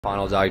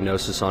Final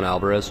diagnosis on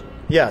Alvarez?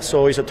 Yeah,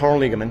 so it's a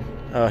torn ligament.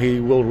 He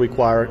will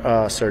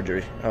require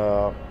surgery.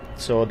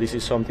 So this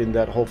is something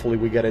that hopefully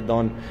we get it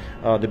done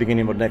the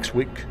beginning of next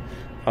week.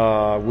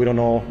 We don't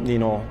know,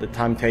 the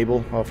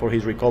timetable for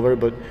his recovery,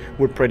 but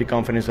we're pretty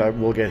confident that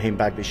we'll get him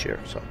back this year.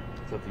 So.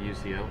 Is that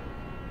the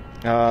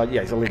UCL?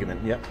 Yeah, it's a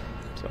ligament. Yeah.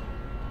 So.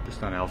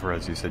 Just on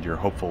Alvarez, you said you're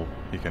hopeful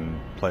he can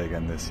play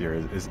again this year.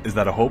 Is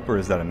that a hope or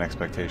is that an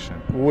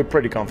expectation? We're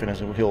pretty confident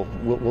that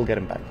we'll get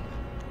him back.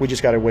 We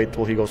just got to wait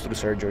till he goes through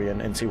surgery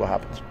and see what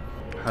happens.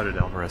 How did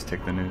Alvarez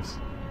take the news?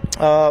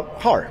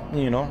 Hard,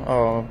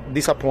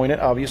 disappointed,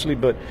 obviously,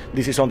 but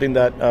this is something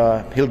that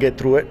he'll get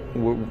through it.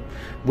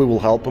 We will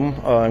help him,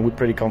 and we're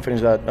pretty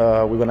confident that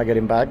we're going to get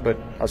him back. But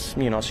as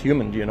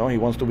human, he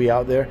wants to be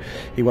out there,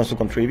 he wants to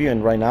contribute,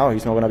 and right now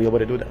he's not going to be able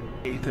to do that.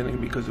 Eighth inning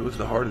because it was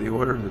the heart of the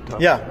order.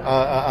 Yeah,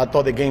 I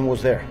thought the game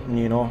was there.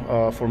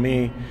 For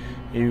me,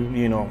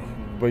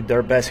 with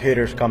their best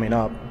hitters coming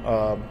up.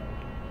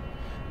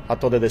 I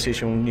thought the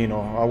decision,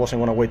 I wasn't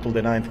going to wait till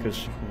the ninth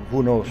because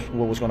who knows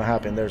what was going to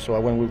happen there. So I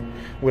went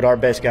with our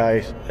best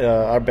guys,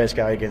 our best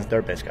guy against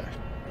their best guy.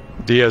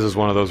 Diaz is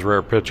one of those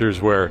rare pitchers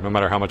where no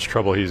matter how much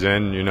trouble he's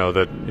in, you know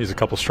that he's a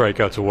couple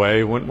strikeouts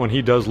away. When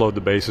he does load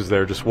the bases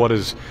there, just what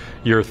is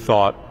your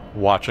thought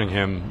watching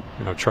him,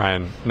 try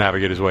and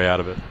navigate his way out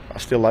of it? I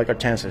still like our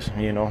chances.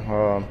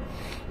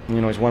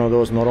 It's one of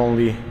those. Not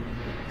only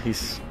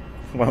he's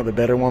one of the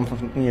better ones,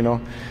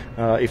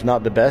 if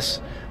not the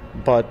best.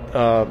 But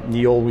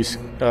you always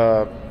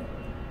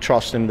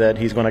trust him that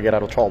he's going to get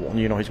out of trouble.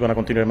 He's going to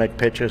continue to make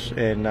pitches,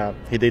 and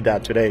he did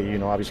that today.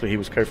 Obviously he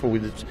was careful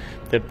with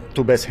the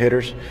two best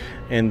hitters,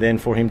 and then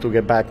for him to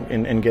get back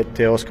and get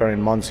Teoscar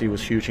and Muncy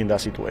was huge in that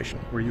situation.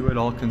 Were you at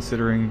all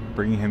considering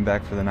bringing him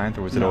back for the ninth,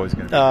 or was it always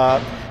going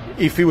to be?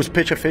 If he was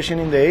pitch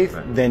efficient in the eighth,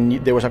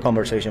 then there was a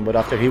conversation. But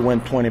after he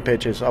went 20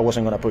 pitches, I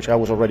wasn't going to push. I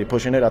was already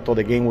pushing it. I thought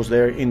the game was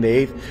there in the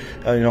eighth.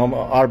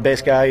 Our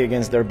best guy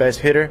against their best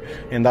hitter,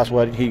 and that's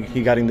what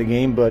he got in the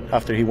game. But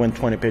after he went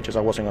 20 pitches,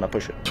 I wasn't going to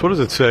push it. So what does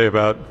it say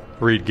about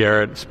Reed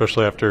Garrett,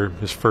 especially after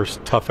his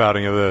first tough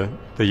outing of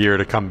the year,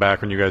 to come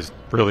back when you guys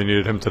really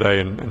needed him today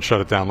and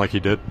shut it down like he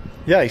did?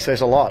 Yeah, he says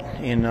a lot.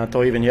 And I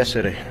thought even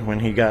yesterday when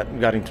he got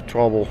into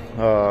trouble,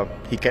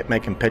 he kept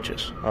making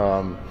pitches.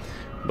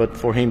 But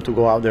for him to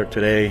go out there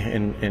today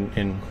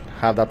and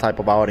have that type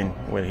of outing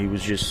where he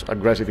was just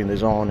aggressive in the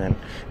zone, and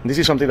this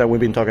is something that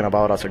we've been talking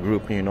about as a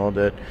group,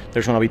 that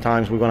there's going to be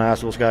times we're going to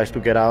ask those guys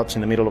to get outs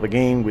in the middle of a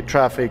game with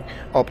traffic,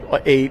 up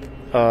 8,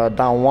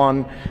 down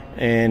 1,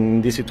 and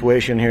in this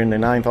situation here in the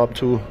ninth, up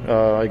 2,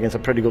 against a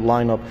pretty good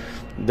lineup,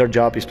 their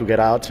job is to get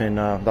outs, and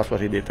that's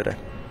what he did today.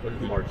 What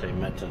did Marte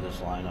meant to this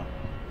lineup?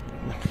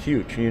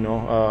 Huge,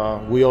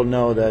 we all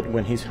know that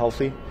when he's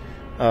healthy,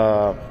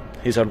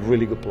 he's a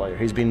really good player.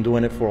 He's been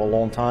doing it for a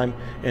long time,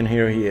 and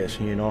here he is,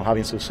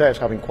 having success,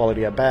 having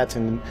quality at bats,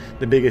 and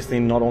the biggest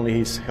thing, not only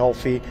he's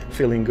healthy,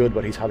 feeling good,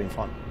 but he's having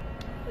fun.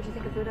 What do you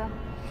think of Budo?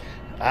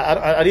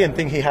 I didn't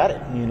think he had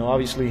it.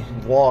 Obviously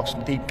walks,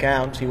 deep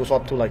counts. He was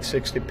up to like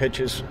 60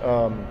 pitches,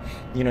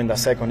 in the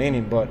second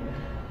inning. But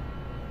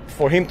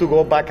for him to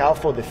go back out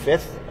for the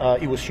fifth,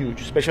 it was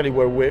huge, especially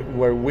where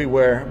we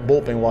were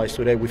bullpen-wise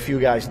today with few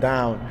guys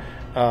down.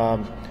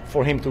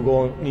 For him to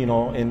go,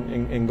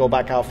 and go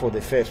back out for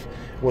the fifth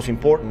was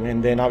important.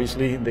 And then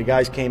obviously the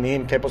guys came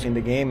in, kept us in the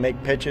game,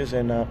 make pitches,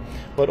 and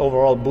but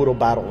overall Budo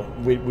battled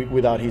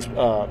without his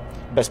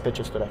best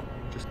pitches today.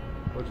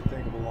 What do you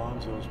think of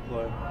Alonso's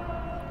play?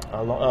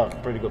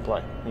 Pretty good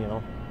play,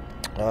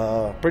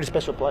 pretty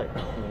special play,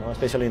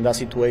 especially in that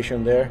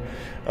situation there,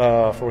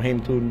 for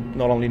him to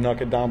not only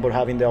knock it down, but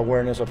having the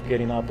awareness of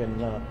getting up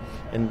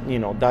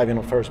and diving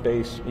on first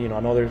base.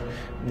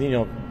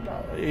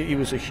 It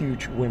was a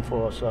huge win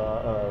for us,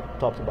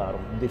 top to bottom,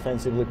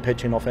 defensively,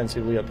 pitching,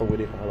 offensively. I thought we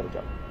did a hell of a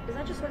job. Is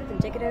that just sort of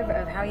indicative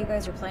of how you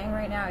guys are playing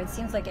right now? It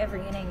seems like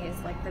every inning is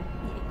like the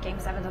Game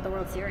 7 of the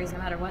World Series. No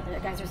matter what, the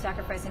guys are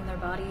sacrificing their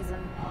bodies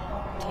and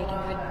taking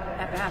good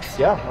at bats.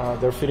 Yeah,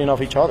 they're feeding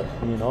off each other.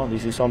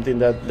 This is something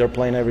that they're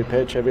playing every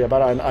pitch, every at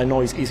bat. I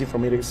know it's easy for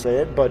me to say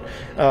it, but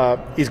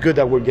it's good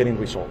that we're getting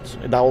results.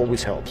 That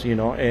always helps,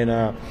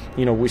 and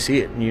we see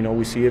it.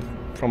 We see it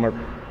from our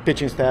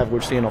pitching staff.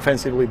 We're seeing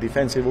offensively,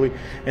 defensively,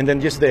 and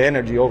then just the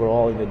energy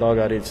overall in the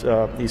dugout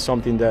is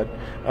something that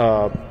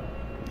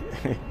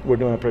we're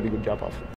doing a pretty good job of.